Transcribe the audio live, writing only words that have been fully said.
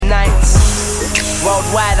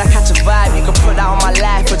worldwide, I catch a vibe. You can put that on my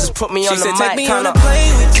life or just put me on the mic. She said, take me on a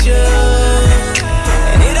plane with you,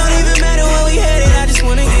 and it don't even matter where we headed, I just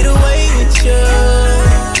wanna get away with you.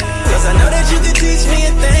 Cause I know that you can teach me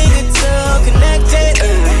a thing or two. Connected,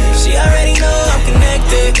 she already know I'm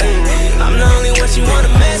connected. I'm the only one she wanna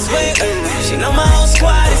mess with. She know my whole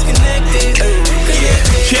squad is connected.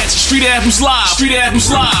 Catch Street Anthems Live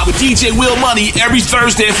with DJ Will Money every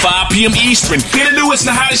Thursday at 5 p.m. Eastern. Get the newest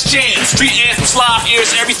and the hottest jams. Street Anthems Live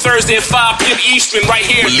airs every Thursday at 5 p.m. Eastern right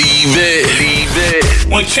here. Believe it.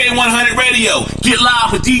 On K100 Radio. Get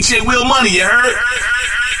live with DJ Will Money, you heard?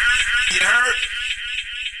 You heard?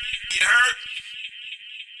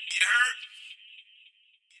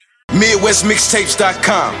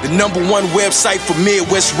 MidwestMixtapes.com, the #1 website for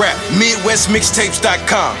Midwest rap.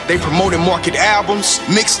 MidwestMixtapes.com. They promote and market albums,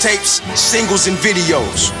 mixtapes, singles, and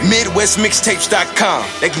videos. MidwestMixtapes.com.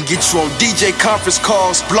 They can get you on DJ conference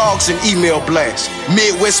calls, blogs, and email blasts.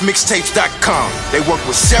 MidwestMixtapes.com. They work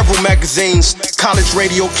with several magazines, college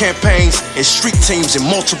radio campaigns, and street teams in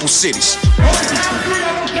multiple cities.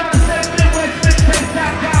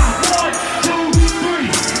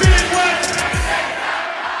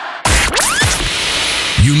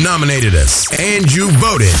 You nominated us, and you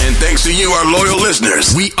voted. And thanks to you, our loyal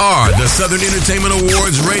listeners, we are the Southern Entertainment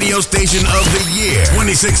Awards Radio Station of the Year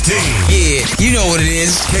 2016. Yeah, you know what it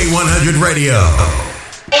is. K100 Radio.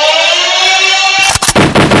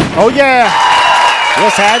 Oh, yeah.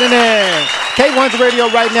 What's happening? K100 Radio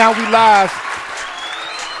right now. We live.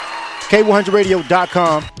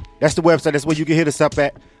 K100radio.com. That's the website. That's where you can hit us up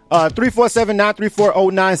at.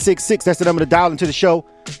 347-934-0966. That's the number to dial into the show.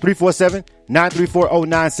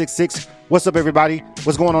 347-934-0966. What's up, everybody?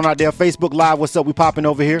 What's going on out there? Facebook Live. What's up? We popping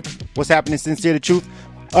over here. What's happening? Sincere the Truth.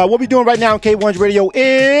 What we doing right now on K100 Radio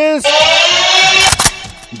is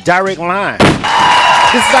Direct Line.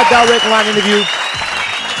 This is our Direct Line interview.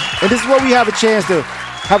 And this is where we have a chance to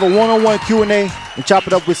have a one-on-one Q&A and chop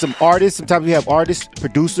it up with some artists. Sometimes we have artists,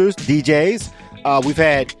 producers, DJs. We've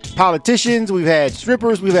had politicians, we've had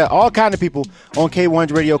strippers, we've had all kind of people on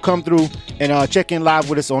K100 Radio come through and check in live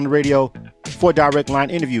with us on the radio for a Direct Line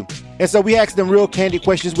interview. And so we asked them real candid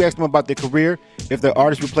questions. We asked them about their career, if they're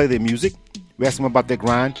artists, we play their music. We asked them about their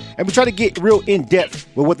grind. And we try to get real in-depth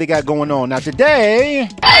with what they got going on. Now today,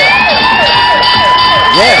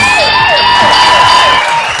 yes,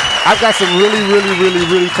 I've got some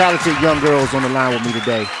really talented young girls on the line with me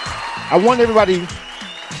today. I want everybody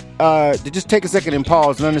to just take a second and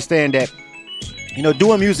pause and understand that, you know,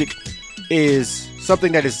 doing music is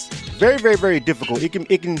something that is very difficult. It can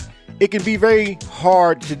be very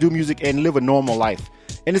hard to do music and live a normal life,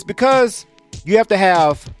 and it's because you have to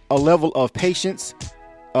have a level of patience,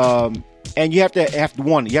 and you have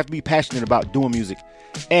to be passionate about doing music.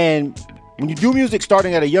 And when you do music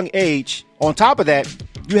starting at a young age, on top of that,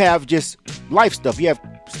 you have just life stuff. You have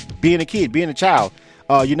being a kid, being a child.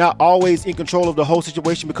 You're not always in control of the whole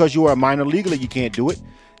situation because you are a minor. Legally, you can't do it.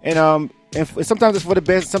 And sometimes it's for the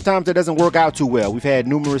best. Sometimes it doesn't work out too well. We've had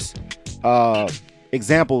numerous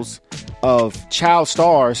examples of child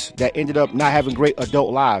stars that ended up not having great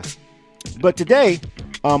adult lives. But today,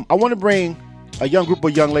 I want to bring a young group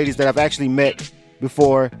of young ladies that I've actually met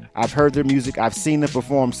before. I've heard their music. I've seen them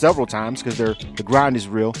perform several times because the grind is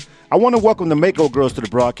real. I want to welcome the Mako girls to the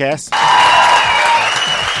broadcast.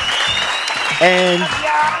 And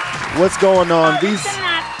what's going on?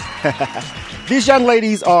 These young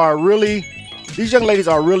ladies are really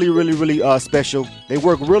special. They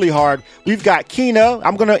work really hard. We've got Keena.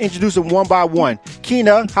 I'm going to introduce them one by one.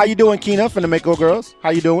 Keena, how you doing, Keena, from the Mako girls?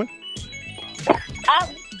 How you doing?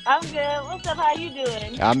 I'm good. What's up? How you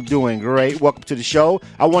doing? I'm doing great. Welcome to the show.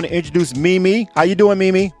 I want to introduce Mimi. How you doing,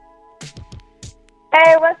 Mimi?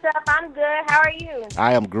 Hey, what's up? I'm good. How are you?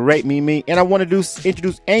 I am great, Mimi. And I want to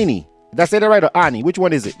introduce Annie. Did I say that right, or Ani? Which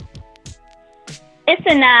one is it? It's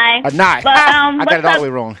Anai. Anai. But, I got it all the way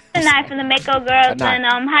wrong. Anai from the Mako girls. Anai.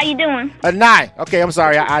 And how you doing? Anai. Okay, I'm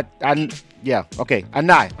sorry. Yeah. Okay,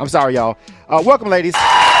 Anai. I'm sorry, y'all. Welcome, ladies,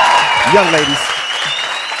 young ladies.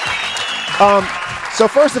 So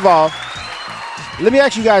first of all, let me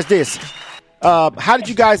ask you guys this: how did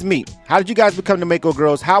you guys meet? How did you guys become the Mako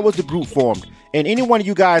girls? How was the group formed? And any one of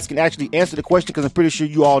you guys can actually answer the question because I'm pretty sure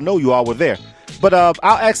you all know you all were there. But I'll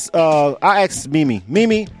ask Mimi.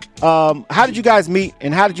 Mimi, how did you guys meet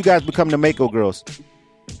and how did you guys become the Mako girls?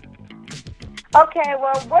 Okay,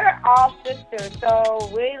 well, we're all sisters, so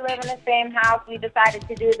we live in the same house. We decided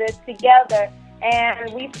to do this together,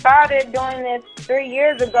 and we started doing this 3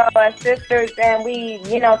 years ago as sisters, and we,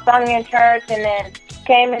 sung in church, and then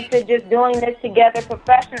came into just doing this together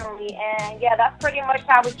professionally. And yeah, that's pretty much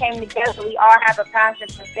how we came together. We all have a passion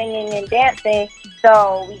for singing and dancing,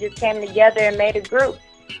 so we just came together and made a group.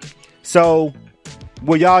 So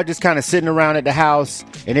were y'all just kind of sitting around at the house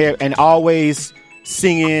and always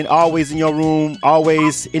singing, always in your room,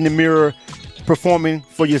 always in the mirror, performing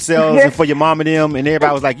for yourselves and for your mom and them, and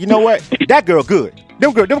everybody was like, you know what, that girl good.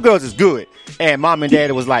 Them girls is good. And mom and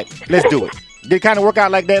dad was like, let's do it. Did it kind of work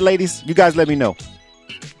out like that, ladies? You guys let me know.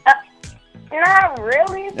 Not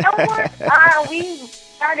really. We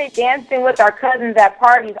started dancing with our cousins at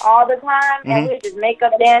parties all the time, and we would just make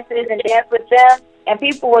up dances and dance with them, and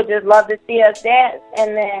people would just love to see us dance.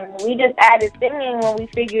 And then we just added singing when we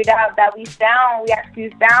figured out that we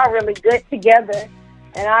actually sound really good together.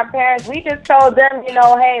 And our parents, we just told them,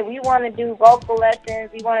 hey, we want to do vocal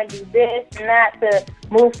lessons, we want to do this and that to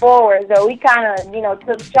move forward. So we kind of,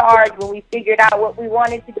 took charge when we figured out what we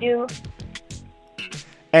wanted to do.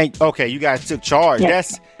 And okay, you guys took charge. Yeah.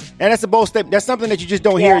 That's a bold step. That's something that you just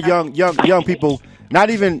don't hear young people. Not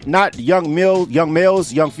young males,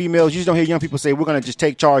 young females. You just don't hear young people say, "We're gonna just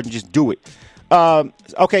take charge and just do it."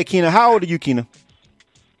 Okay, Keena, how old are you, Keena?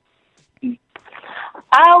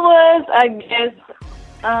 I was, I guess,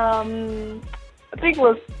 I think it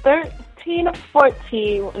was 13 or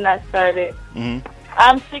 14 when I started. Mm-hmm.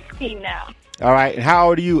 I'm 16 now. All right, and how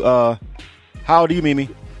old are you? Mimi?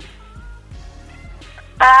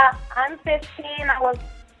 I'm 15. I was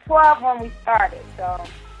 12 when we started, so.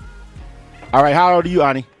 All right, how old are you,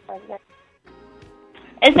 Ani?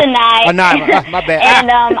 It's Anai. Anai, my bad.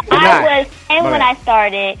 And I was 10 when I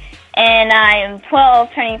started, and I am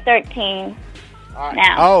 12, turning 13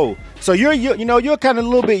 now. Oh, so you're kind of a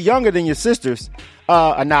little bit younger than your sisters,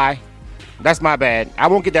 Anai. That's my bad. I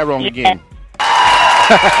won't get that wrong again.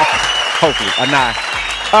 Hopefully, Anai.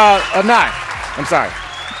 Anai, I'm sorry.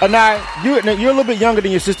 Anai, you're a little bit younger than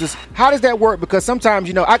your sisters. How does that work? Because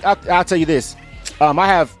sometimes, I'll tell you this. I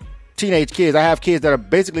have teenage kids. I have kids that are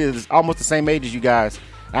basically almost the same age as you guys.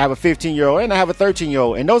 I have a 15-year-old and I have a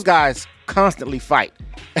 13-year-old, and those guys constantly fight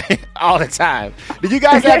all the time. Do you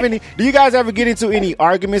guys ever get into any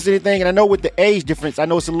arguments or anything? And I know with the age difference, I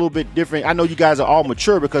know it's a little bit different. I know you guys are all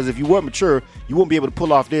mature, because if you weren't mature, you wouldn't be able to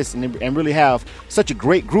pull off this and really have such a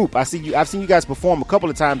great group. I've seen you guys perform a couple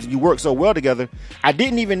of times and you work so well together. I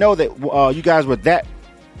didn't even know that you guys were that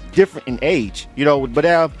different in age,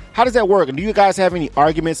 but how does that work? And do you guys have any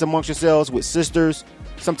arguments amongst yourselves with sisters?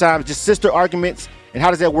 Sometimes just sister arguments? And how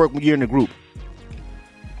does that work when you're in a group?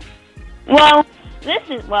 Well,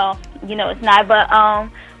 it's not, but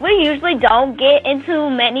we usually don't get into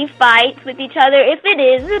many fights with each other. If it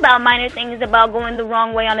is, it's about minor things, about going the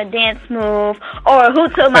wrong way on a dance move, or who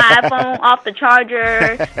took my iPhone off the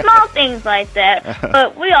charger, small things like that.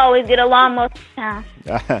 But we always get along most of the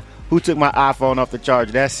time. Who took my iPhone off the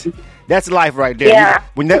charger? That's life right there. Yeah.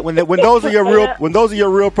 When those are your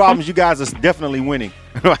real problems, you guys are definitely winning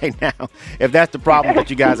right now. If that's the problem that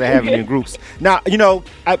you guys are having in groups. Now,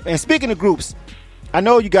 and speaking of groups, I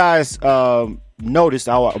know you guys noticed,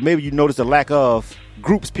 or maybe you noticed, a lack of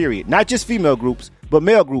groups, period. Not just female groups, but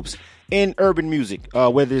male groups in urban music,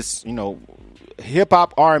 whether it's, hip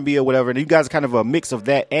hop, R&B, or whatever. And you guys are kind of a mix of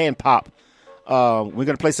that and pop. We're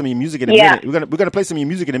gonna play some of your music in a minute. We're gonna play some of your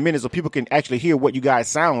music in a minute so people can actually hear what you guys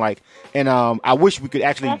sound like. And I wish we could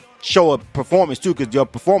actually show a performance too, because your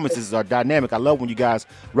performances are dynamic. I love when you guys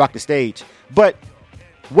rock the stage. But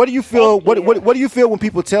what do you feel? What do you feel when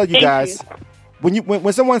people tell you guys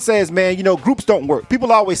when someone says, man, groups don't work?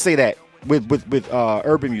 People always say that with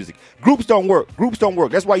urban music. Groups don't work.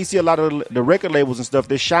 That's why you see a lot of the record labels and stuff,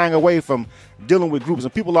 they're shying away from dealing with groups.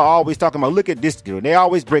 And people are always talking about, look at this girl. They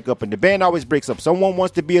always break up, and the band always breaks up. Someone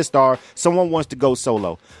wants to be a star. Someone wants to go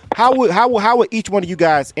solo. How would each one of you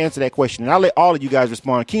guys answer that question? And I'll let all of you guys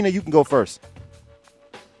respond. Keena, you can go first.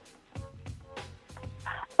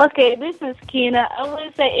 Okay, this is Keena. I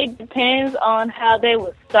would say it depends on how they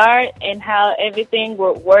would start and how everything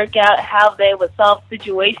would work out, how they would solve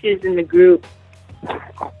situations in the group.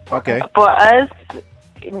 Okay. For us,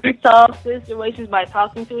 we solve situations by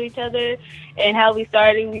talking to each other, and how we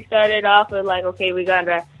started off with like, okay, we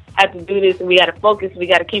gotta have to do this, and we gotta focus, we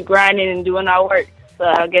gotta keep grinding and doing our work. So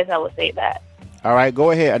I guess I would say that. All right, go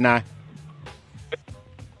ahead, Anai.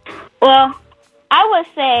 Well, I would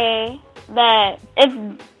say that if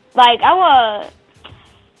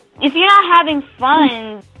you're not having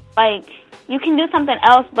fun, you can do something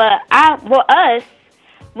else. But us,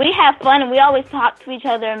 we have fun, and we always talk to each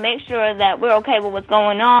other and make sure that we're okay with what's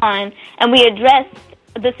going on, and we address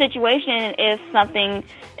the situation if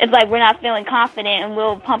we're not feeling confident, and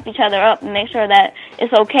we'll pump each other up and make sure that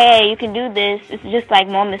it's okay, you can do this. It's just like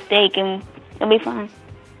one mistake, and It'll be fun.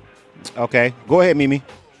 Okay. Go ahead, Mimi.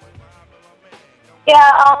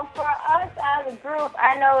 Yeah, for us as a group,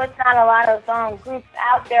 I know it's not a lot of groups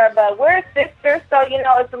out there, but we're sisters, so, you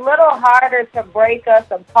know, it's a little harder to break us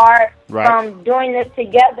apart from doing this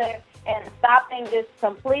together and stopping this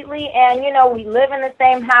completely. And, you know, we live in the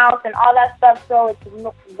same house and all that stuff, so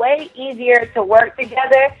it's way easier to work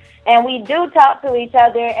together. And we do talk to each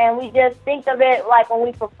other, and we just think of it like when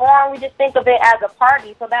we perform, we just think of it as a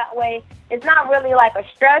party. So that way, it's not really like a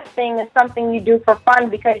stress thing. It's something you do for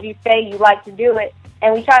fun because you say you like to do it.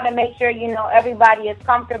 And we try to make sure, you know, everybody is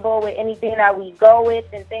comfortable with anything that we go with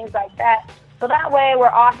and things like that. So that way, we're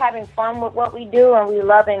all having fun with what we do, and we're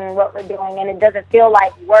loving what we're doing. And it doesn't feel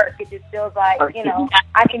like work. It just feels like, you know,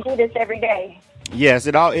 I can do this every day. Yes,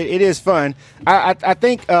 it is fun. I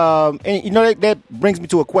think, and you know, that brings me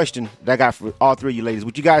to a question that I got for all three of you ladies.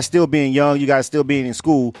 With you guys still being young, you guys still being in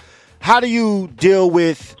school, how do you deal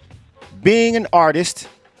with being an artist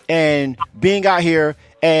and being out here?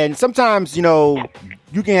 And sometimes, you know,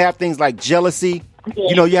 you can have things like jealousy.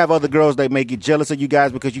 You know, you have other girls that may get jealous of you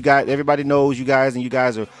guys because everybody knows you guys and you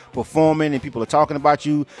guys are performing and people are talking about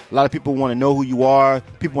you. A lot of people want to know who you are.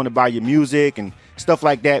 People want to buy your music and stuff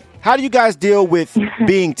like that. How do you guys deal with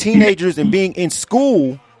being teenagers and being in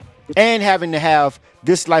school and having to have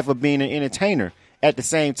this life of being an entertainer at the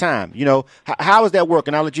same time? You know, how is that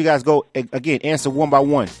working? I'll let you guys go again, answer one by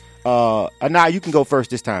one. Anaya, you can go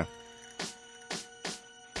first this time.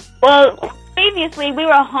 Well, previously we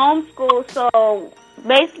were homeschooled, so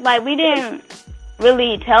basically like, we didn't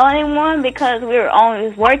really tell anyone because we were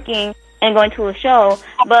always working and going to a show.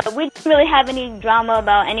 But we didn't really have any drama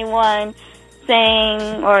about anyone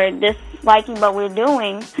saying or disliking what we're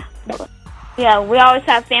doing. Yeah, we always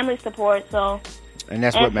have family support, and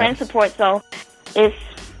that's what friend matters. support. So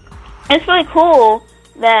it's really cool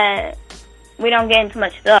that we don't get into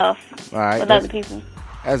much stuff with other people.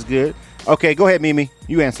 That's good. Okay, go ahead, Mimi.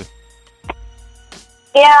 You answer.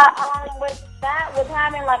 Yeah, with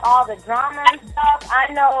having like all the drama and stuff,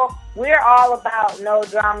 I know we're all about no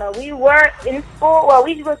drama. We were in school, well,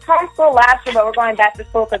 we was homeschooled last year, but we're going back to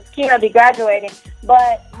school because Kina will be graduating.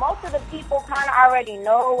 But most of the people kind of already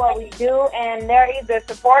know what we do, and they're either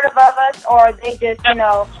supportive of us or they just, you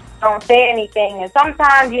know, don't say anything. And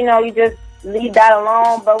sometimes, you know, you just leave that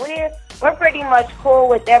alone. But we're pretty much cool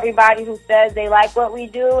with everybody who says they like what we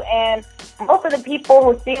do, and most of the people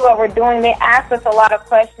who see what we're doing, they ask us a lot of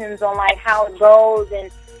questions on like how it goes and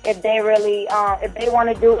if they really, if they want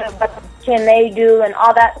to do it, what can they do and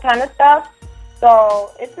all that kind of stuff.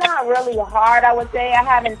 So it's not really hard, I would say. I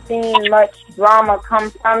haven't seen much drama come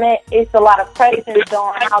from it. It's a lot of questions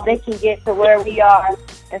on how they can get to where we are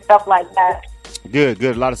and stuff like that. Good.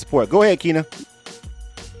 A lot of support. Go ahead, Kina.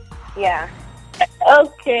 Yeah.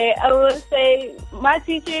 Okay, I would say my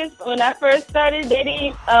teachers, when I first started, they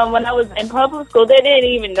didn't, when I was in public school, they didn't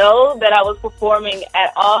even know that I was performing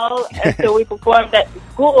at all until we performed at the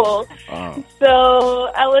school.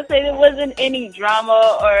 So I would say there wasn't any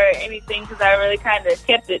drama or anything because I really kind of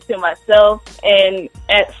kept it to myself. And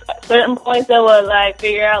at certain points, I would like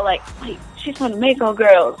figure out like, wait, she's one of the Mako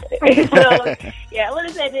girls. So, yeah, I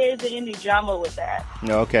wouldn't say there isn't any drama with that.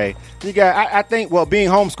 Okay. You got, I think, well, being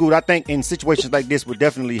homeschooled, I think in situations like this would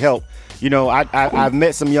definitely help. You know, I've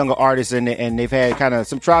met some younger artists and they've had kind of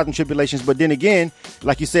some trials and tribulations. But then again,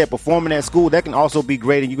 like you said, performing at school, that can also be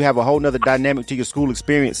great. And you have a whole nother dynamic to your school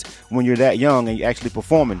experience when you're that young and you're actually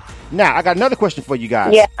performing. Now, I got another question for you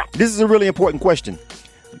guys. Yeah. This is a really important question.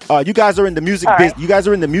 You guys are in the music business. You guys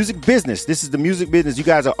are in the music business. This is the music business. You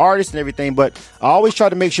guys are artists and everything, but I always try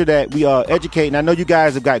to make sure that we educate. And I know you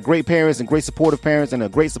guys have got great parents and great supportive parents and a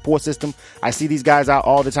great support system. I see these guys out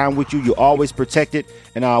all the time with you. You're always protected,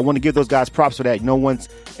 and I want to give those guys props for that.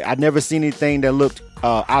 I've never seen anything that looked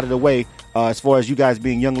out of the way as far as you guys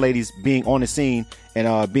being young ladies being on the scene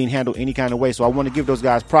and being handled any kind of way. So I want to give those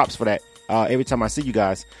guys props for that every time I see you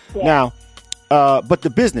guys. Yeah. Now. But the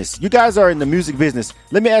business, you guys are in the music business.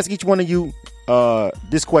 Let me ask each one of you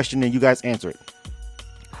this question, and you guys answer it.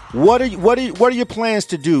 What are your plans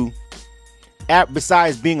to do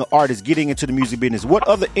besides being an artist, getting into the music business? What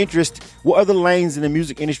other lanes in the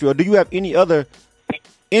music industry, or do you have any other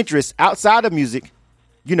interests outside of music,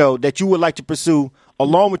 you know, that you would like to pursue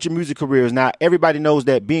along with your music careers? Now, everybody knows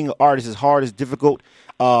that being an artist is hard, it's difficult.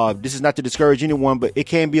 This is not to discourage anyone, but it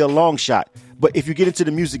can be a long shot. But if you get into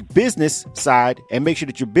the music business side and make sure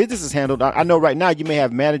that your business is handled, I know right now you may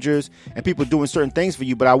have managers and people doing certain things for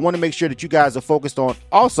you, but I want to make sure that you guys are focused on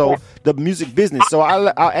also the music business. So I'll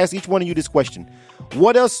ask each one of you this question.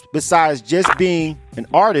 What else besides just being an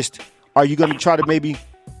artist are you going to try to maybe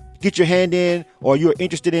get your hand in, or you're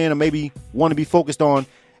interested in, or maybe want to be focused on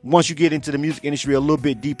once you get into the music industry a little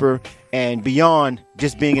bit deeper and beyond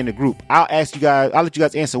just being in the group? I'll let you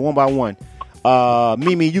guys answer one by one.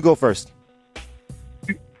 Mimi, you go first.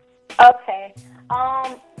 Okay.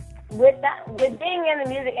 With being in the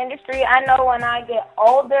music industry, I know when I get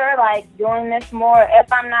older, like doing this more,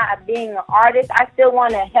 if I'm not being an artist, I still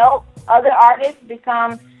want to help other artists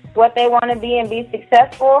become what they want to be and be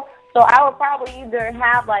successful. So I would probably either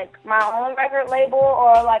have like my own record label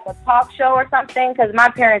or like a talk show or something, because my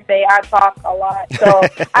parents say I talk a lot. So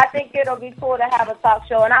I think it'll be cool to have a talk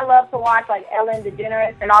show. And I love to watch like Ellen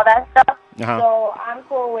DeGeneres and all that stuff. Uh-huh. So I'm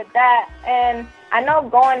cool with that. And I know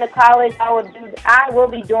going to college, I will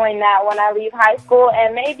be doing that when I leave high school,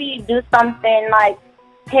 and maybe do something like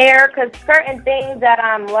hair, because certain things that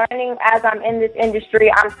I'm learning as I'm in this industry,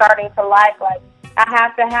 I'm starting to like I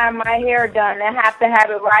have to have my hair done. I have to have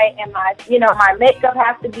it right, and my makeup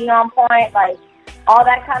has to be on point, like all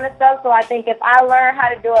that kind of stuff. So I think if I learn how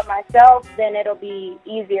to do it myself, then it'll be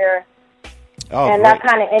easier. Oh, and great. That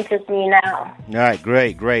kind of interests me now. All right,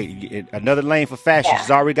 great. Another lane for fashion.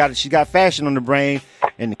 Yeah. She's got fashion on the brain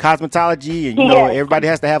and the cosmetology, and everybody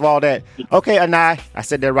has to have all that. Okay, Anai, I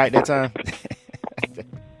said that right that time.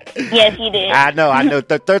 Yes, you did. I know.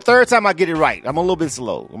 The third time I get it right. I'm a little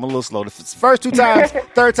slow. The first 2 times,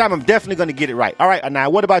 third time I'm definitely going to get it right. All right,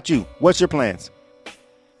 Anai, what about you? What's your plans?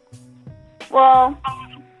 Well,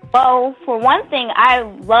 for one thing, I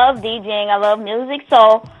love DJing. I love music.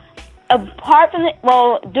 So apart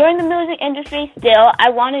from during the music industry, still, I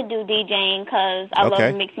want to do DJing because I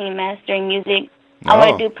love mixing and mastering music. I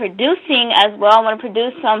want to do producing as well. I want to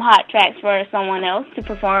produce some hot tracks for someone else to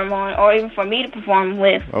perform on, or even for me to perform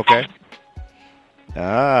with. Okay.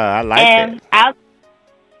 I like that.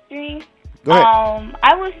 And go ahead.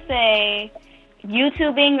 I would say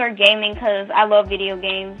YouTubing or gaming, because I love video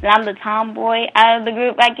games. And I'm the tomboy out of the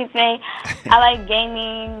group, I can say. I like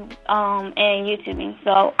gaming and YouTubing.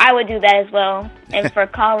 So I would do that as well. And for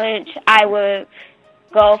college, I would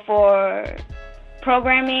go for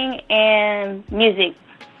programming and music.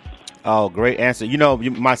 Oh, great answer.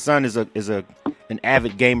 My son is an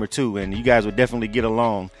avid gamer too, and you guys would definitely get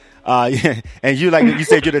along. And you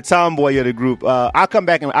said you're the tomboy of the group. I'll come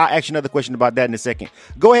back and I'll ask you another question about that in a second.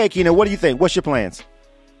 Go ahead, Keena. What do you think? What's your plans?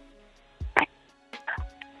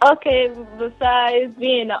 Okay, besides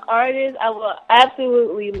being an artist, I would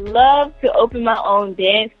absolutely love to open my own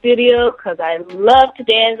dance studio, because I love to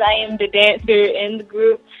dance. I am the dancer in the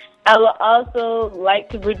group. I would also like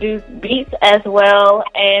to produce beats as well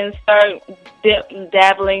and start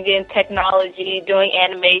dabbling in technology, doing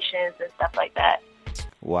animations and stuff like that.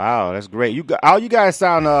 Wow, that's great. You guys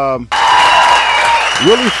sound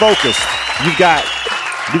really focused. You've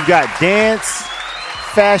got dance,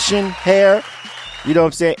 fashion, hair. You know what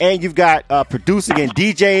I'm saying? And you've got producing and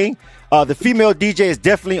DJing. The female DJ is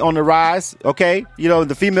definitely on the rise, okay?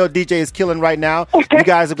 The female DJ is killing right now. You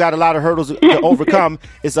guys have got a lot of hurdles to overcome.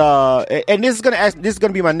 And this is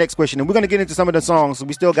gonna be my next question. And we're gonna get into some of the songs. So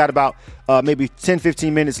we still got about maybe 10,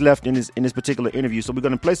 15 minutes left in this particular interview. So we're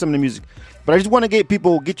gonna play some of the music. But I just want to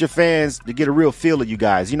get your fans to get a real feel of you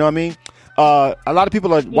guys. You know what I mean? A lot of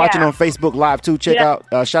people are watching on Facebook Live too. Check out,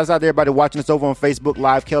 shouts out to everybody watching us over on Facebook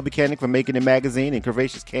Live. Kelby Cannick from Making It Magazine and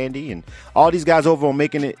Curvaceous Candy and all these guys over on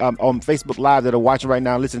Making It on Facebook Live that are watching right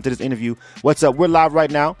now, listening to this interview. What's up? We're live right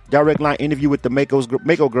now. Direct line interview with the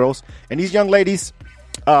Mako girls. And these young ladies,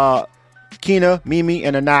 Keena, Mimi,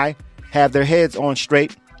 and Anai, have their heads on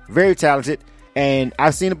straight. Very talented. And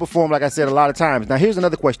I've seen them perform, like I said, a lot of times. Now, here's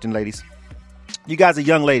another question, ladies. You guys are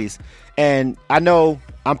young ladies. And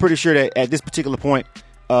I'm pretty sure that at this particular point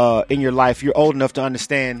in your life, you're old enough to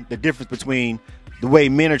understand the difference between the way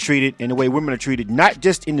men are treated and the way women are treated, not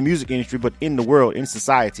just in the music industry, but in the world, in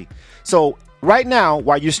society. So right now,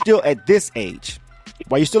 while you're still at this age,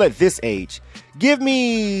 give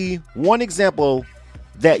me one example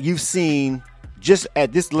that you've seen just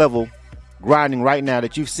at this level, grinding right now,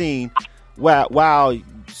 that you've seen wow,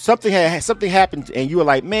 something happened and you were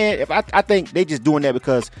like, man, if I think they just doing that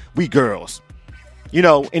because we girls. In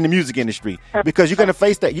the music industry, because you're gonna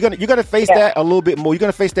face that. You're gonna face that a little bit more. You're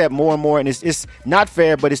gonna face that more and more, and it's not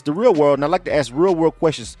fair, but it's the real world. And I like to ask real world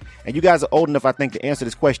questions. And you guys are old enough, I think, to answer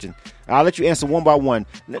this question. I'll let you answer one by one.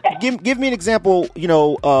 Give me an example,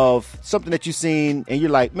 of something that you've seen, and you're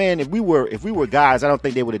like, man, if we were guys, I don't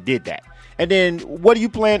think they would have did that. And then what do you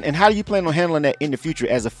plan and how do you plan on handling that in the future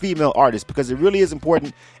as a female artist? Because it really is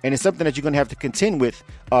important, and it's something that you're going to have to contend with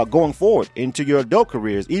going forward into your adult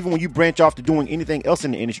careers. Even when you branch off to doing anything else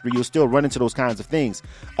in the industry, you'll still run into those kinds of things.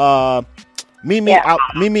 Mimi,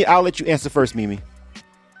 I'll let you answer first, Mimi.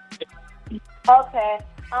 Okay.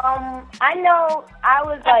 I know I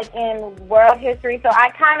was like in world history, so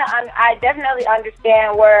I definitely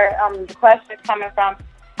understand where the question is coming from.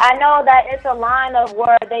 I know that it's a line of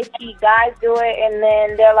where they see guys do it, and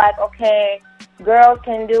then they're like, okay, girls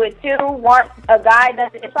can do it too. Once a guy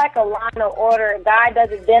does it, it's like a line of order. A guy does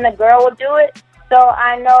it, then a girl will do it. So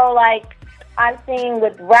I know, like, I've seen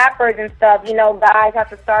with rappers and stuff, you know, guys have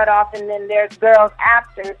to start off, and then there's girls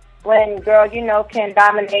after, when girls, you know, can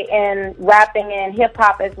dominate in rapping and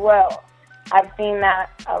hip-hop as well. I've seen that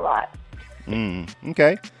a lot.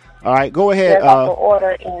 Okay. All right, go ahead. There's also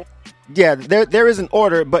order in. Yeah, there is an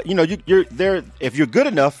order, but, you know, you're there. If you're good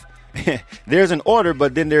enough, there's an order,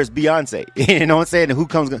 but then there's Beyonce. You know what I'm saying? And who's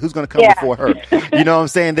going to come before her? You know what I'm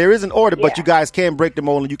saying? There is an order, but you guys can break the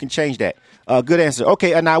mold and you can change that. Good answer.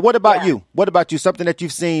 Okay, and now what about you? What about you? Something that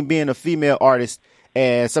you've seen being a female artist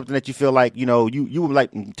and something that you feel like, you know, you would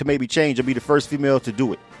like to maybe change or be the first female to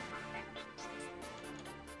do it.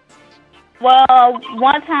 Well,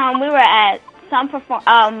 one time we were at some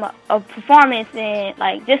a performance and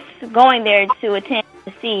like just going there to attend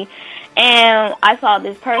to see, and I saw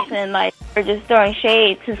this person like just throwing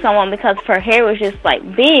shade to someone because her hair was just like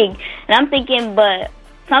big, and I'm thinking, but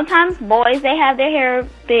sometimes boys, they have their hair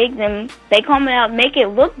big and they comb it out, make it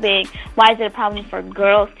look big. Why is it a problem for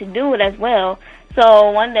girls to do it as well?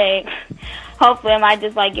 So one day, hopefully I might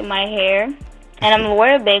just like get my hair, and I'm gonna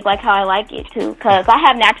wear it big like how I like it too, cause I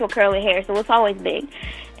have natural curly hair, so it's always big.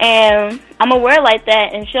 And I'm gonna wear it like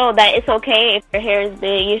that and show that it's okay if your hair is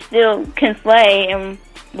big. You still can slay and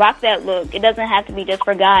rock that look. It doesn't have to be just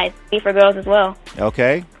for guys; it can be for girls as well.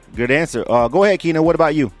 Okay, good answer. Go ahead, Keena. What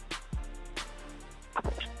about you?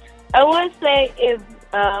 I would say if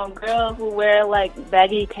girls who wear like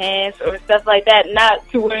baggy pants or stuff like that, not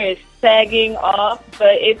to where it's sagging off,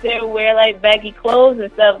 but if they wear like baggy clothes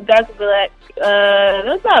and stuff, guys will be like,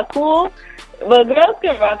 that's not cool. But girls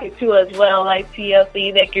can rock it too as well, like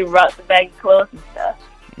TLC, they can rock the baggy clothes and stuff.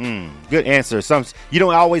 Good answer. You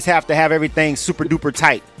don't always have to have everything super duper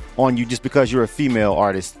tight on you just because you're a female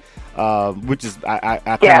artist. Which is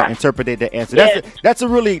I kind of interpreted that answer. That's a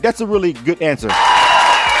really good answer.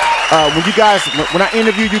 When I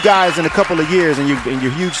interview you guys in a couple of years and you're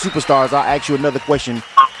huge superstars, I'll ask you another question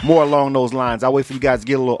more along those lines. I'll wait for you guys to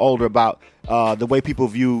get a little older about the way people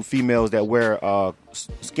view females that wear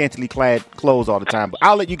scantily clad clothes all the time. But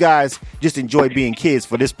I'll let you guys just enjoy being kids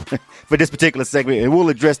for this particular segment, and we'll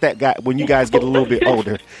address that guy when you guys get a little bit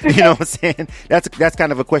older. You know what I'm saying? That's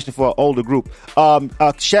kind of a question for an older group.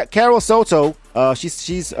 Carol Soto,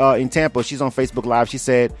 she's in Tampa. She's on Facebook Live. She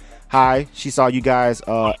said hi. She saw you guys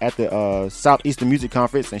at the Southeastern Music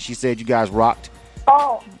Conference, and she said you guys rocked.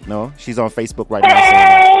 Oh. No, she's on Facebook right now.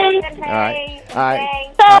 Saying that. All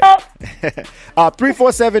right.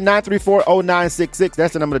 347-934-0966.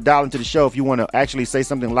 That's the number to dial into the show if you want to actually say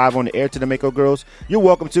something live on the air to the Mako girls. You're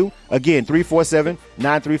welcome to. Again,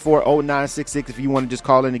 347-934-0966. If you want to just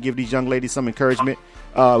call in and give these young ladies some encouragement,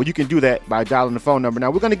 you can do that by dialing the phone number.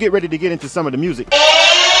 Now, we're going to get ready to get into some of the music.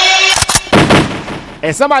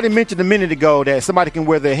 And somebody mentioned a minute ago that somebody can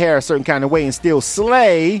wear their hair a certain kind of way and still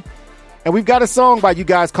slay. And we've got a song by you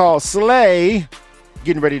guys called Slay.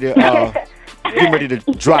 Getting ready to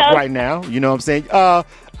drop right now. You know what I'm saying?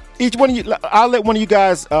 Each one of you, I'll let one of you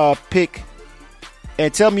guys pick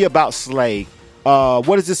and tell me about Slay.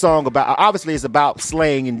 What is this song about? Obviously, it's about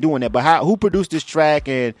slaying and doing that. But who produced this track?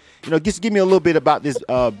 And just give me a little bit about this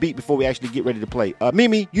beat before we actually get ready to play.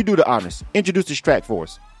 Mimi, you do the honors. Introduce this track for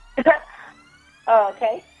us.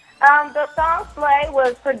 Okay. The song Slay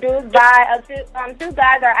was produced by two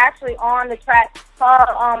guys are actually on the track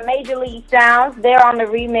called Major League Sounds. They're on the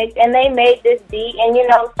remix, and they made this beat. And,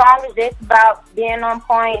 song is just about being on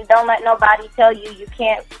point. Don't let nobody tell you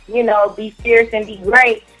can't, be fierce and be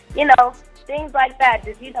great. Things like that.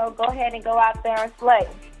 Just, go ahead and go out there and slay.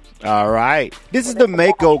 All right. This is the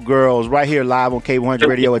Mako girls right here live on K100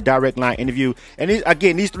 Radio, a direct line interview. And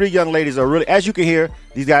these three young ladies are really, as you can hear,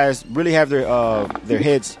 these guys really have their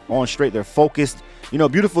heads on straight. They're focused.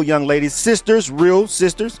 Beautiful young ladies, sisters, real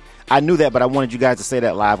sisters. I knew that, but I wanted you guys to say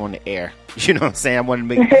that live on the air. You know what I'm saying? I wanted to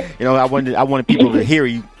make, I wanted people to hear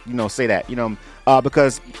you, say that,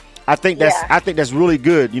 because I think that's really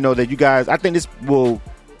good. That you guys, I think this will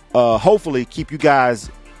hopefully keep you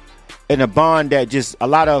guys in a bond that just a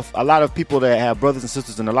lot of people that have brothers and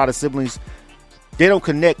sisters and a lot of siblings, they don't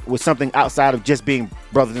connect with something outside of just being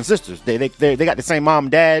brothers and sisters. They got the same mom,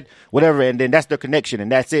 dad, whatever, and then that's their connection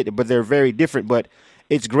and that's it. But they're very different. But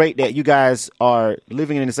it's great that you guys are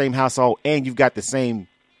living in the same household and you've got the same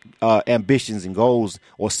ambitions and goals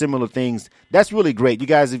or similar things. That's really great. You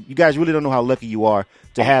guys really don't know how lucky you are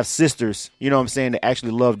to have sisters, you know what I'm saying, that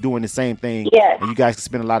actually love doing the same thing. Yes. And you guys can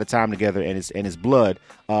spend a lot of time together, and it's blood.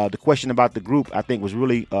 The question about the group, I think, was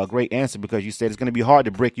really a great answer, because you said it's going to be hard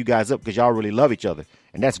to break you guys up because y'all really love each other,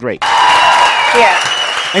 and that's great. Yeah.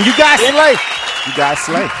 And you guys slay. You guys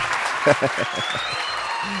slay.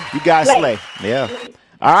 You guys slay. Yeah.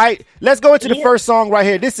 All right, let's go into the first song right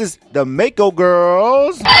here. This is the Mako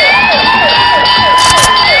Girls.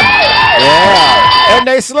 Yeah, and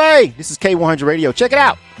they slay. This is K100 Radio. Check it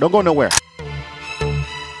out. Don't go nowhere.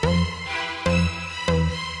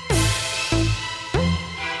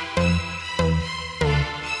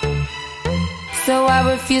 So I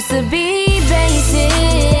refuse to be basic.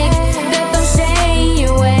 That don't shade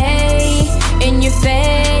away in your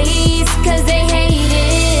face, 'cause they hate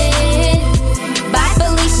it. Bye,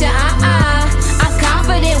 Felicia, I'm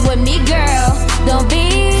confident with me, girl. Don't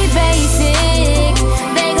be basic.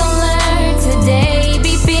 They gon' learn today.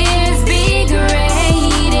 Be fierce, be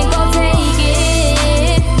great, and go take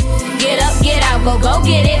it. Get up, get out, go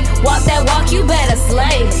get it. Walk that walk, you better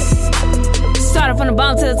slay. Started from the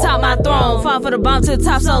bottom to the top, my throne. Fall for the bottom to the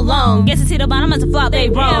top so long. Get to see the bottom as a flop, they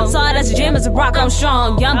wrong. Saw it as a gym, as a rock, I'm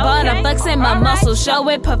strong. Young bud, I'm flexing my muscles. Show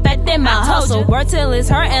it, perfecting my hustle. Work till it's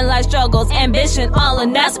hurting like struggles. Ambition, all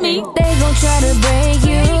and that's me. They gon' try to break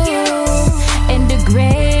you and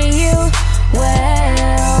degrade you.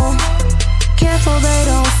 Well, careful they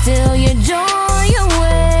don't steal your joy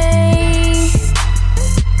away.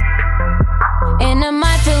 And I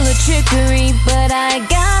might feel a trickery, but I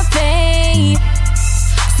got faith.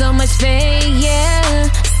 So much faith, yeah.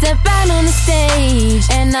 Step out on the stage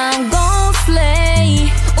and I'm gon'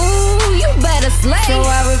 slay. Ooh, you better slay. So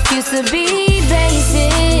I refuse to be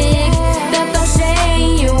basic. That don't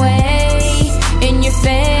shade away in your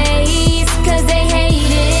face, 'cause they hate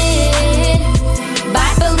it.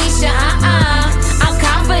 Bye, Felicia, I'm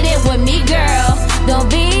confident with me, girl. Don't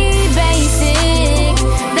be basic.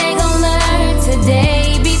 They gon' learn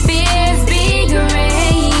today. Be fierce, be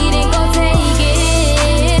great, and go take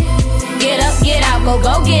it. Get up, get out,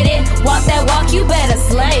 go get it. Walk that walk, you better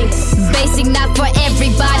slay. Basic not for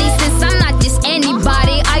everybody, since I'm not just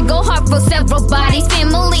anybody. I go hard for several bodies,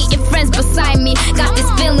 family and friends beside me. Got this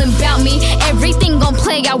feeling about me, everything gon'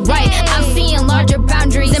 play out right. I'm seeing larger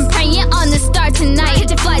boundaries and praying on the star tonight.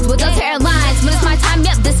 Catching flights with Delta Airlines. When it's my time,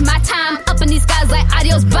 yep, this is my time. Up in these skies like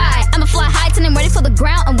adios, bye. I'ma fly high till I'm ready for the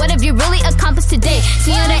ground. And what have you really accomplished today?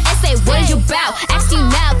 See on the essay, what is you about? Ask you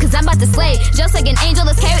now, 'cause I'm about to slay. Just like an angel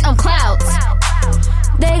that's carried on clouds.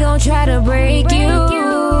 They gon' try to break you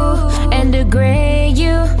and degrade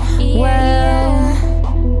you. Well,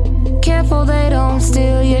 careful they don't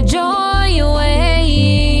steal your joy away.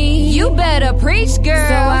 You better preach, girl.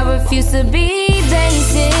 So I refuse to be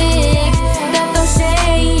basic. That don't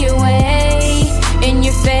shade away in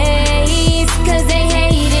your face, 'cause they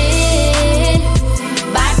hate it.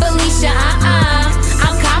 Bye, Felicia,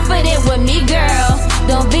 I'm confident with me, girl.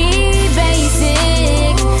 Don't be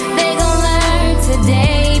basic. They gon' learn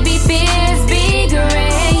today. Be fierce, be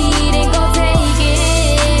great, and go take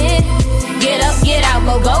it. Get up, get out,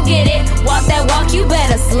 go get it. Walk that walk, you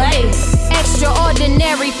better slay.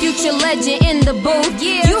 Extraordinary future legend in the booth.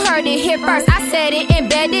 Yeah. You heard it here first. I said it,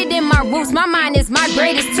 embedded in my roots. My mind is my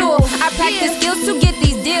greatest tool. I practice skills to get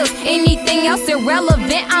these deals. Anything else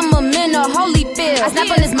irrelevant, I'm a man of holy feel. I snap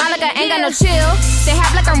on this mind like I ain't got no chill. Stay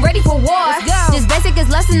hype like I'm ready for war. This basic is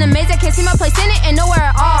less than amazing. Can't see my place in it and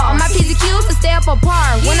nowhere at all. On my P's and Q's to stay up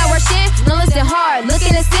apart. When I work shit, no listen hard.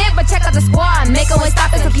 Looking to sit, but check out the squad. Mako ain't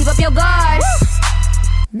stopping, so keep up your guard.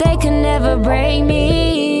 They can never break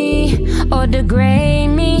me or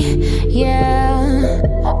degrade me, yeah.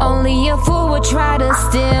 Only a fool would try to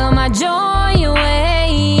steal my joy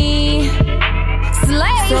away.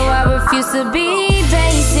 Slay. So I refuse to be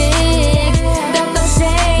basic. That don't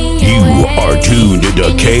shade You away are tuned into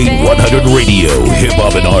in your K100 face, Radio, 'cause hip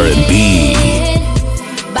hop and they R&B. hate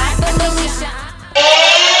it. Bye, Felicia.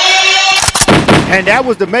 And that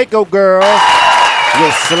was the Mako Girls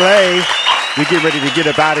with Slay. We get ready to get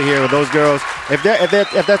up out of here with those girls. If that's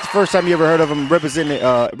the first time you ever heard of them, representing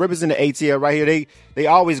ATL right here, they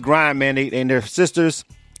always grind, man. And they're sisters.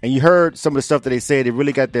 And you heard some of the stuff that they said. They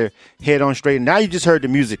really got their head on straight. And now you just heard the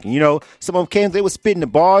music. And, you know, some of them came, they were spitting the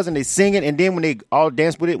bars and they singing. And then when they all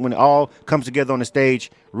dance with it, when it all comes together on the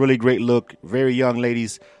stage, really great look. Very young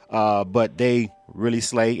ladies. But they really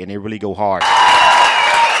slay and they really go hard.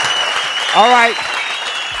 All right.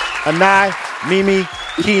 Anai, Mimi,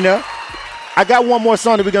 Kina. I got one more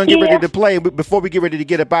song that we're going to get ready to play. But before we get ready to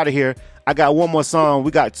get up out of here, I got one more song.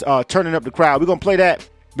 We got Turning Up the Crowd. We're going to play that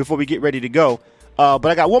before we get ready to go. But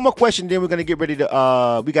I got one more question. Then we're gonna get ready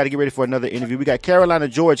to. We got to get ready for another interview. We got Carolina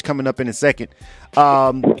George coming up in a second.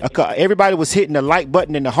 Everybody was hitting the like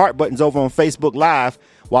button and the heart buttons over on Facebook Live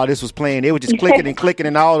while this was playing. They were just clicking and clicking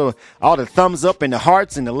and all the thumbs up and the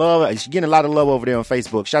hearts and the love. She's getting a lot of love over there on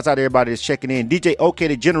Facebook. Shouts out to everybody that's checking in. DJ OK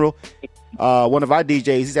the General, one of our DJs,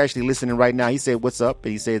 he's actually listening right now. He said, "What's up?"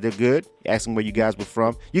 And he said they're good. Asking where you guys were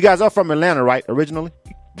from. You guys are from Atlanta, right? Originally,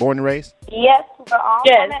 born and raised. Yes, we're all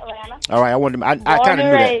from Atlanta. All right, I kind of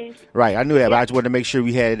knew that. Right, I knew that, but I just wanted to make sure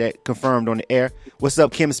we had that confirmed on the air. What's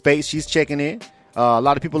up, Kim Spates? She's checking in. A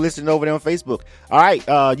lot of people listening over there on Facebook. All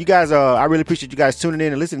right, you guys, I really appreciate you guys tuning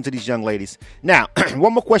in and listening to these young ladies. Now,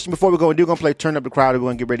 one more question before we go. We're going to play Turn Up the Crowd. We're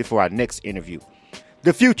going to get ready for our next interview.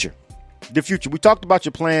 The future. We talked about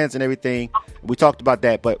your plans and everything. We talked about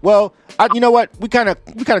that, but you know what? We kind of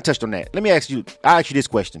touched on that. Let me ask you. I'll ask you this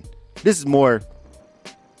question. This is more.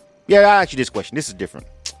 Yeah, I'll ask you this question. This is different.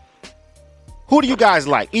 Who do you guys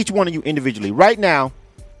like? Each one of you individually, right now.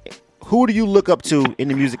 Who do you look up to in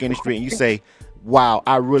the music industry, and you say, "Wow,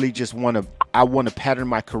 I really just want to pattern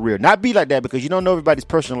my career." Not be like that, because you don't know everybody's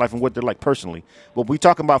personal life and what they're like personally. But we're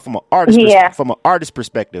talking about from an artist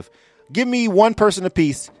perspective. Give me one person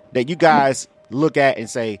apiece that you guys look at and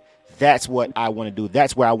say, "That's what I want to do.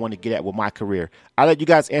 That's where I want to get at with my career." I'll let you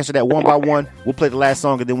guys answer that one by one. We'll play the last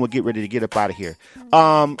song, and then we'll get ready to get up out of here.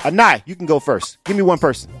 Anai, you can go first. Give me one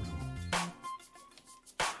person.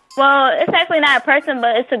 Well, it's actually not a person,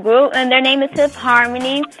 but it's a group, and their name is Fifth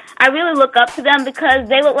Harmony. I really look up to them because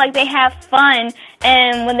they look like they have fun,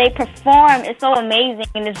 and when they perform, it's so amazing,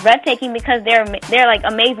 and it's breathtaking because they're like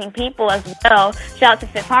amazing people as well. Shout out to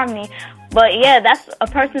Fifth Harmony. But yeah, that's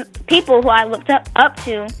people who I looked up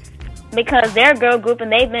to, because they're a girl group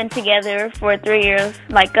and they've been together for 3 years,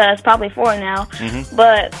 like us, probably 4 now. Mm-hmm.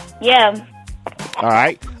 But yeah. All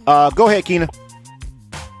right, go ahead, Keena.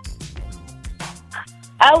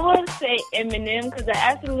 I would say Eminem, because I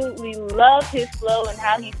absolutely love his flow and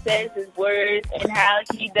how he says his words and how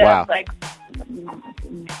he does like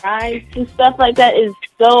rhymes and stuff like that is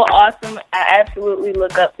so awesome. I absolutely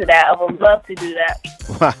look up to that. I would love to do that.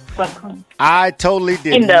 I totally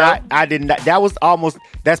did not. I did not.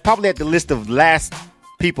 That's probably at the list of last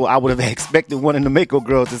people I would have expected one of the Mako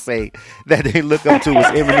girls to say that they look up to was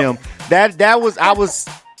Eminem.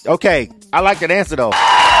 Okay. I like that answer though.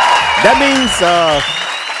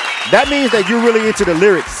 That means that you're really into the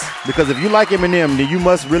lyrics, because if you like Eminem, then you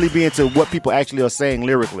must really be into what people actually are saying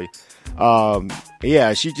lyrically.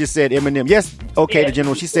 Yeah, she just said Eminem. Yes, okay, the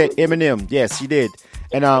general. She said Eminem. Yes, she did.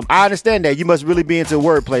 And I understand that you must really be into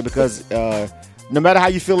wordplay, because no matter how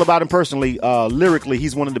you feel about him personally, lyrically,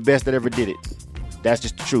 he's one of the best that ever did it. That's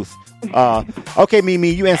just the truth. Okay,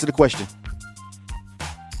 Mimi, you answer the question.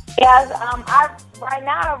 Yes, right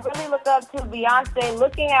now I really look up to Beyonce,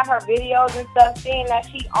 looking at her videos and stuff, seeing that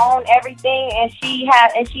she owns everything, and she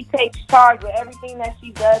takes charge with everything that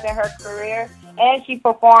she does in her career, and she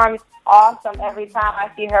performs awesome every time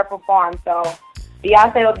I see her perform. So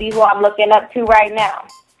Beyonce will be who I'm looking up to right now.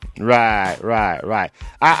 Right.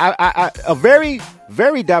 I a very,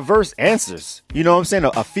 very diverse answers. You know what I'm saying?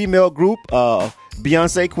 A female group,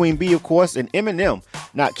 Beyonce, Queen Bee, of course, and Eminem.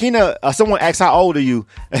 Now, Keena, someone asked how old are you?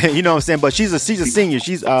 You know what I'm saying? But she's a senior.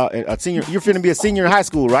 She's a senior. You're finna be a senior in high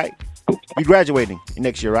school, right? You're graduating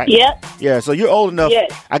next year, right? Yep. Yeah, so you're old enough.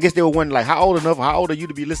 Yes. I guess they were wondering, like, how old are you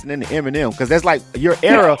to be listening to Eminem? Because that's like your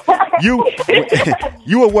era. You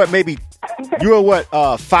were what, maybe, you were what,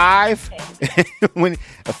 5? when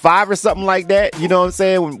 5 or something like that? You know what I'm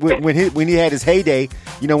saying? When he had his heyday,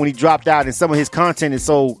 you know, when he dropped out, and some of his content is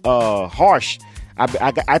so harsh. I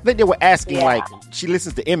think they were asking, like, she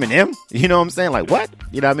listens to Eminem? You know what I'm saying? Like, what?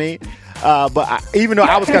 You know what I mean? But even though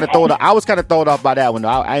I was kind of thrown off by that one, though.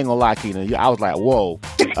 I ain't gonna lie, Keena. I was like, whoa.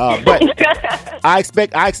 But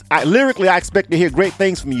lyrically, I expect to hear great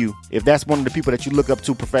things from you if that's one of the people that you look up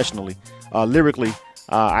to professionally. Lyrically,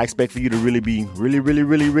 I expect for you to really be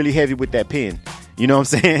really heavy with that pen. You know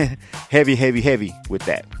what I'm saying? heavy with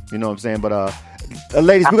that. You know what I'm saying? But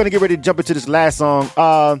ladies, we're gonna get ready to jump into this last song.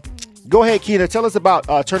 Go ahead, Keena. Tell us about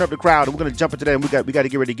Turn Up the Crowd. We're going to jump into that, and we got to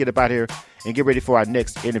get ready to get up out here and get ready for our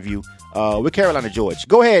next interview with Carolina George.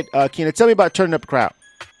 Go ahead, Keena. Tell me about Turning Up the Crowd.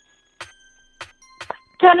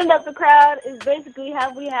 Turning Up the Crowd is basically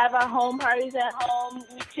how we have our home parties at home.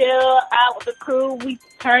 We chill out with the crew. We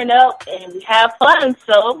turn up, and we have fun.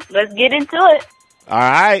 So let's get into it. All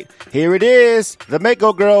right, here it is, the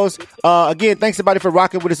Mako girls. Again, thanks everybody for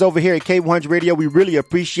rocking with us over here at K100 Radio. We really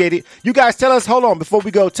appreciate it. You guys, tell us, hold on, before we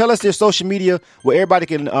go, tell us their social media where everybody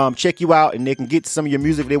can check you out, and they can get some of your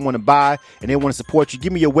music they want to buy and they want to support you.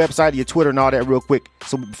 Give me your website, your Twitter, and all that real quick,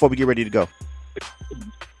 so before we get ready to go.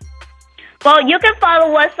 Well, you can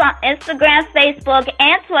follow us on Instagram, Facebook,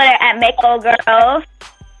 and Twitter at Mako Girls.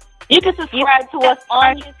 You can subscribe to us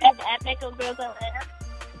on YouTube at Mako Girls Atlanta.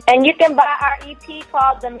 And you can buy our EP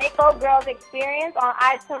called The Mako Girls Experience on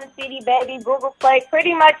iTunes, CD Baby, Google Play,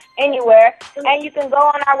 pretty much anywhere. And you can go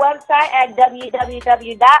on our website at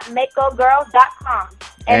www.makogirls.com.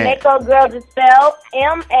 And Mako Girls is spelled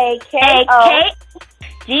MAKOGIRLS.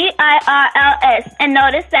 And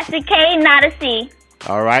notice that's a K, not a C.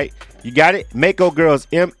 All right. You got it? Mako Girls,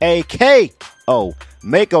 MAKO.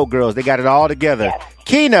 Mako Girls, they got it all together. Yes.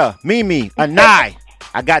 Keena, Mimi, Anai.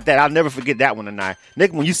 I got that. I'll never forget that one, Anai.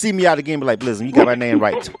 Nick, when you see me out again, be like, Blizzum, you got my name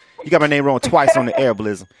right. You got my name wrong twice on the air,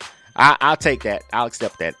 Blizzum. I'll take that. I'll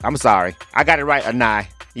accept that. I'm sorry. I got it right, Anai.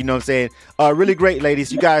 You know what I'm saying? Really great,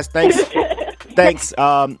 ladies. You guys, thanks. Thanks.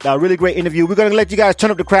 Really great interview. We're going to let you guys turn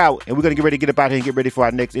up the crowd, and we're going to get ready to get up out here and get ready for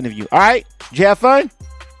our next interview. All right? Did you have fun?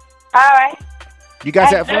 All right. You guys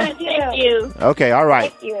have fun? Thank you. Okay, all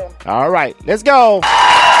right. Thank you. All right. Let's go.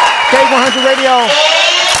 K100 Radio.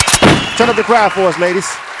 Turn up the crowd for us, ladies,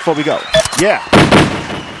 before we go. Yeah.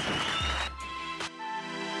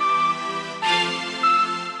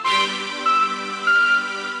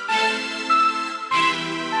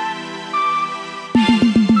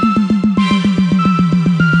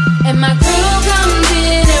 And my crew comes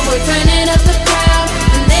in and we're turning up the crowd.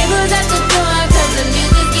 The neighbors at the door cause the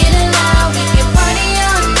music's getting loud. We can party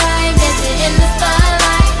all night, dancing in the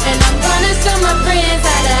spotlight. And I'm gonna show my friends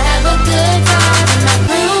how to have a good time. And my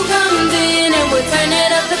crew comes in and we're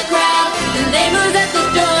turning up the crowd. The neighbors at the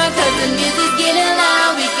door cause the music's getting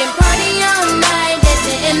loud. We can party all night,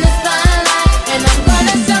 dancing in the spotlight. And I'm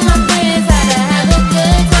gonna show my friends how to have a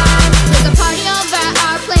good time. There's a party over at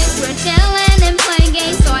our place. We're chilling and playing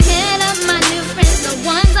games. So I hit up my new friends, the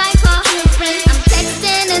ones I call true friends. I'm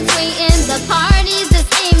texting and tweeting the parties this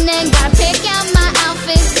evening. Gotta pick out my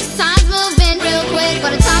outfits, time's moving real quick.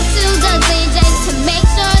 Gotta talk to the DJ to make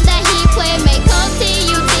sure that he play. Mako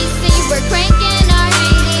TUTC, we're cranking our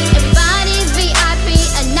heat. Everybody's VIP,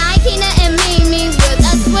 a Nike and Mimi. Well,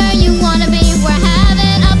 that's where you wanna be, we're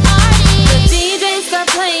having a party. The DJ start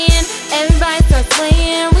playing, everybody starts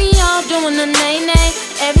playing. We all doing the nay-nay,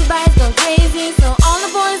 everybody's going crazy. So all the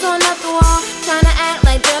boys on up the wall, trying to act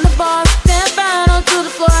like they're the boss. Step out onto the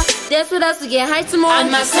floor, dance with us to get hyped some more.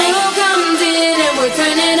 And my crew comes in and we're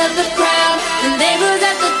turning up the crowd. The neighbors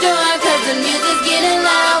at the door cause the music's getting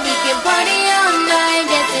loud. We can party all night,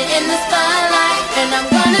 dancing in the spotlight. And I'm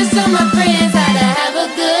gonna show my friends how to have a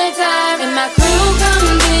good time. And my crew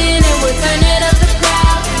comes in and we're turning up the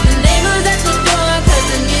crowd. The neighbors at the door cause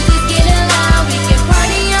the music's getting loud. We can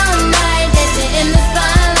party all night, dancing in the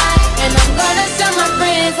spotlight. And I'm gonna show my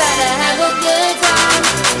friends how to have a good time.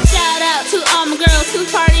 Shout out to all my girls who's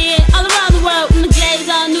partying all around the world in the J's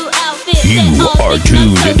on new outfits. You are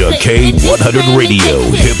tuned into K100 Radio,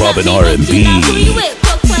 hip hop and R&B. Who you with?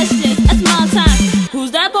 Quick question. That's my time.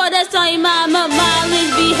 Who's that boy that's on your mama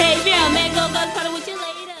mileage behavior? Mako Girls party with you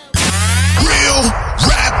later. Real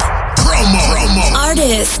rap promo.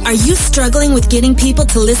 Artists, are you struggling with getting people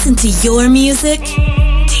to listen to your music?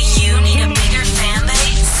 Do you need a bigger fan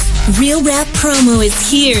base? Real Rap Promo is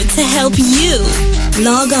here to help you.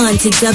 Log on to